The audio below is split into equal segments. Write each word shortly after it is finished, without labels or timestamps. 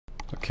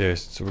Okay,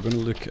 so we're going to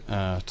look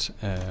at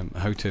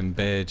how to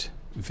embed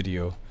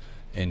video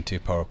into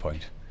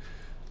PowerPoint.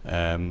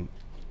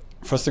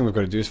 First thing we've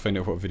got to do is find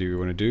out what video we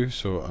want to do,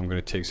 so I'm going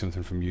to take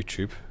something from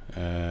YouTube.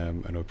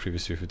 I know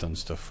previously we've done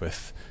stuff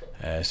with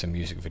some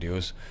music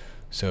videos.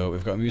 So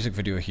we've got a music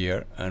video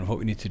here, and what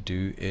we need to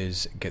do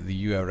is get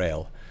the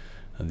URL.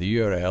 And the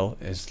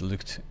URL is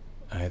looked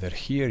either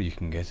here, you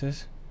can get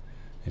it,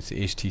 it's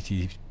the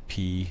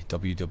HTTP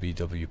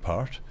www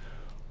part,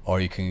 or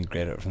you can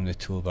get it from the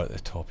toolbar at the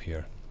top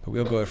here. But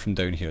we'll go it from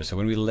down here. So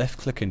when we left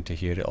click into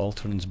here, it all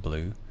turns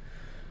blue,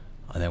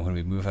 and then when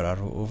we move our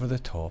arrow over the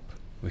top,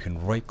 we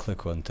can right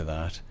click onto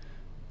that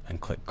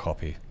and click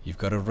copy. You've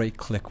got to right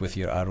click with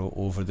your arrow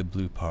over the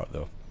blue part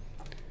though.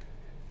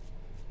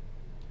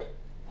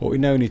 What we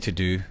now need to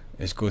do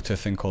is go to a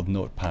thing called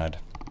Notepad.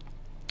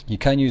 You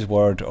can use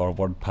Word or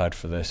WordPad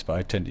for this, but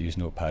I tend to use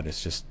Notepad.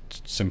 It's just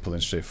simple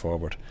and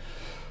straightforward.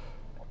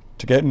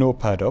 To get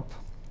Notepad up,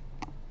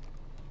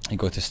 you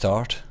go to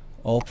Start,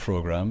 All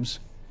Programs,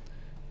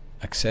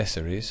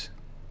 Accessories,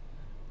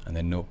 and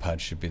then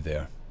Notepad should be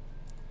there.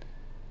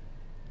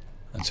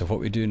 And so what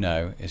we do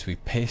now is we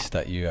paste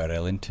that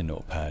URL into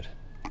Notepad.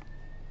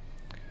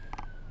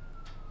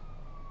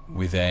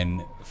 We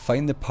then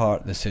find the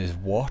part that says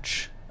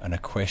Watch and a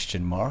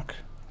question mark.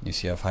 You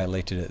see I've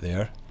highlighted it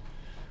there.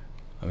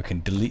 And we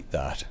can delete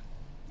that.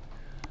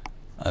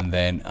 And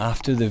then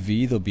after the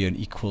V there'll be an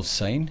equal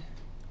sign.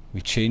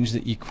 We change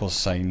the equal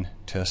sign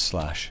to a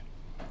slash.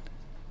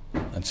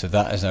 And so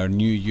that is our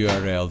new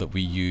URL that we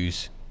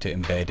use to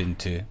embed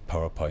into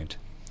PowerPoint.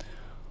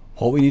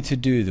 What we need to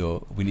do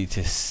though, we need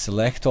to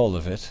select all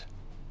of it,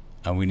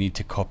 and we need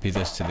to copy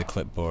this to the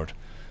clipboard.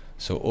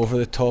 So over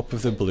the top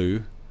of the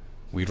blue,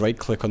 we right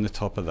click on the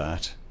top of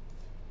that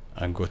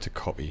and go to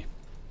copy.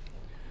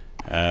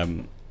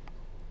 Now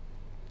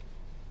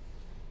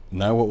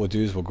what we'll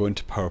do is we'll go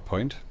into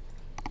PowerPoint,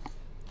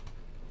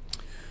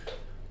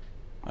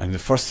 and the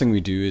first thing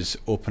we do is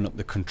open up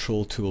the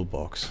control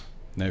toolbox.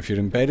 Now if you're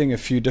embedding a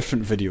few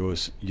different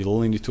videos, you'll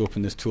only need to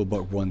open this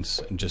toolbox once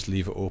and just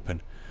leave it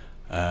open.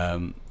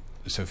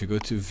 So if you go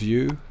to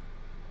View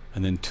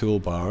and then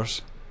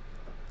Toolbars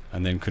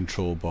and then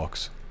Control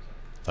Box,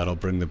 that'll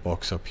bring the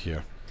box up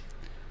here.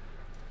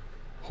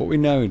 What we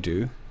now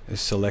do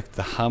is select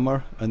the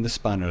hammer and the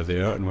spanner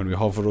there, and when we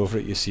hover over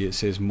it you see it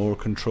says More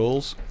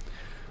Controls.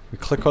 We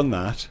click on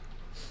that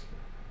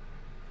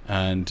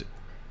and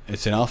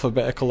it's in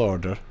alphabetical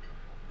order,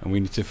 and we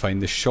need to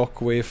find the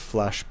Shockwave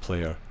Flash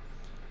Player.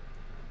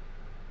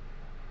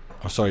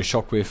 Oh, sorry,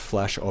 Shockwave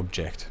Flash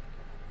Object.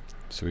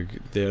 So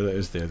there it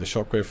is there, the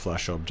Shockwave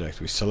Flash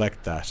Object. We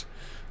select that,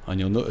 and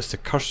you'll notice the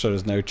cursor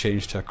is now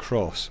changed to a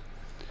cross.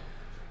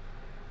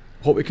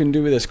 What we can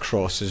do with this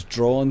cross is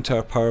draw onto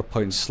our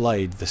PowerPoint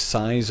slide the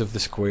size of the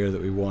square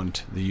that we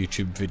want the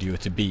YouTube video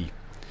to be.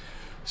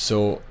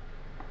 So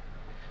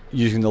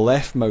using the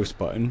left mouse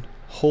button,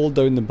 hold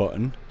down the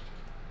button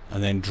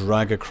and then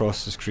drag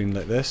across the screen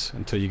like this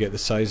until you get the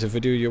size of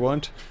video you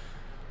want.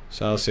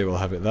 So I'll say we'll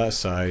have it that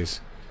size,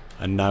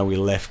 and now we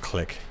left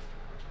click.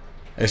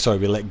 Sorry,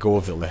 we let go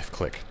of the left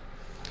click.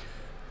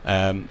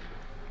 So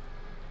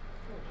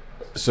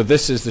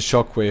this is the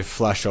Shockwave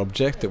Flash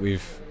Object that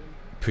we've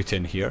put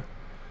in here.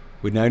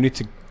 We now need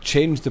to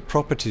change the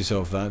properties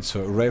of that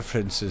so it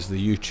references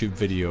the YouTube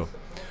video.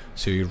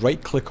 So you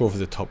right click over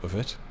the top of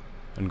it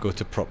and go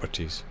to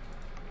Properties.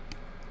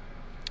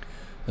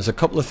 There's a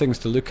couple of things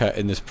to look at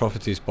in this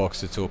properties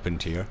box that's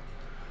opened here.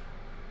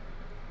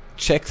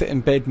 Check that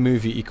embed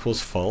movie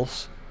equals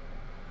false,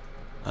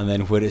 and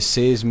then where it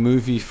says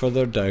movie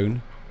further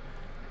down,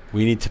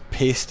 we need to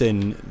paste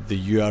in the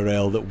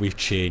URL that we've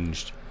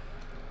changed.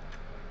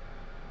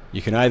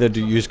 You can either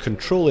use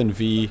Control and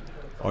V,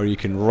 or you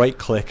can right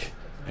click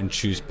and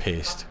choose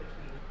paste.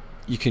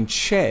 You can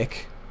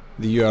check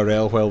the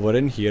URL while we're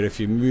in here if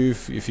you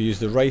use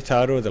the right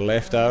arrow, the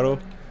left arrow,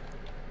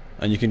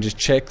 and you can just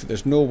check that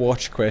there's no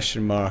watch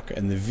question mark,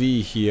 and the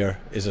V here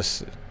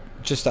is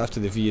just after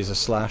the V is a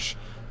slash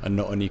and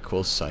not an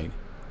equal sign.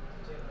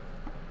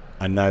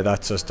 And now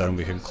that's us done.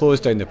 We can close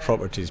down the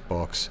properties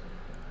box,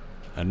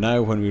 and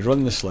now when we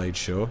run the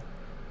slideshow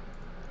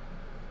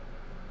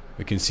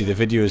we can see the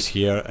videos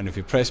here, and if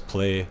we press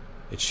play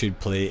it should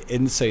play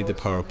inside the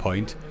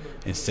PowerPoint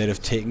instead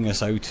of taking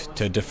us out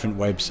to a different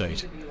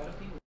website.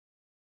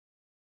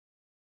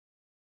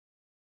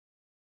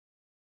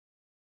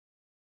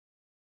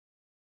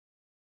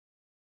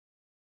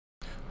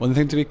 One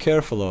thing to be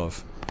careful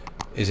of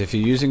is if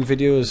you're using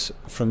videos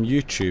from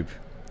YouTube,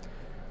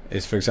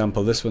 is for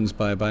example this one's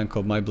by a band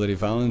called My Bloody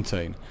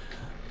Valentine.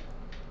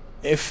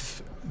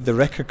 If the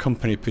record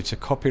company puts a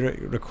copyright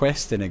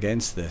request in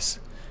against this,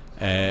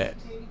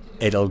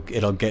 it'll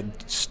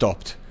get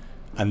stopped,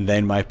 and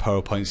then my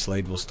PowerPoint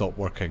slide will stop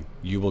working.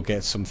 You will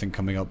get something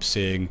coming up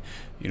saying,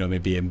 you know,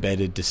 maybe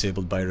embedded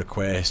disabled by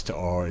request,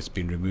 or it's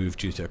been removed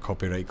due to a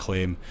copyright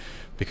claim,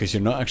 because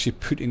you're not actually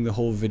putting the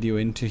whole video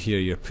into here,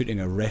 you're putting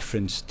a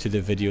reference to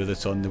the video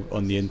that's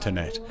on the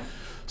internet.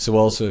 So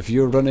also if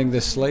you're running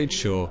this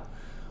slideshow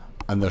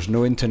and there's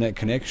no internet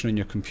connection on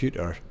your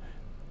computer,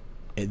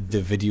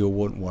 the video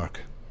won't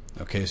work.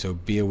 Okay, so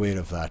be aware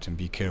of that and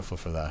be careful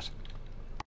for that.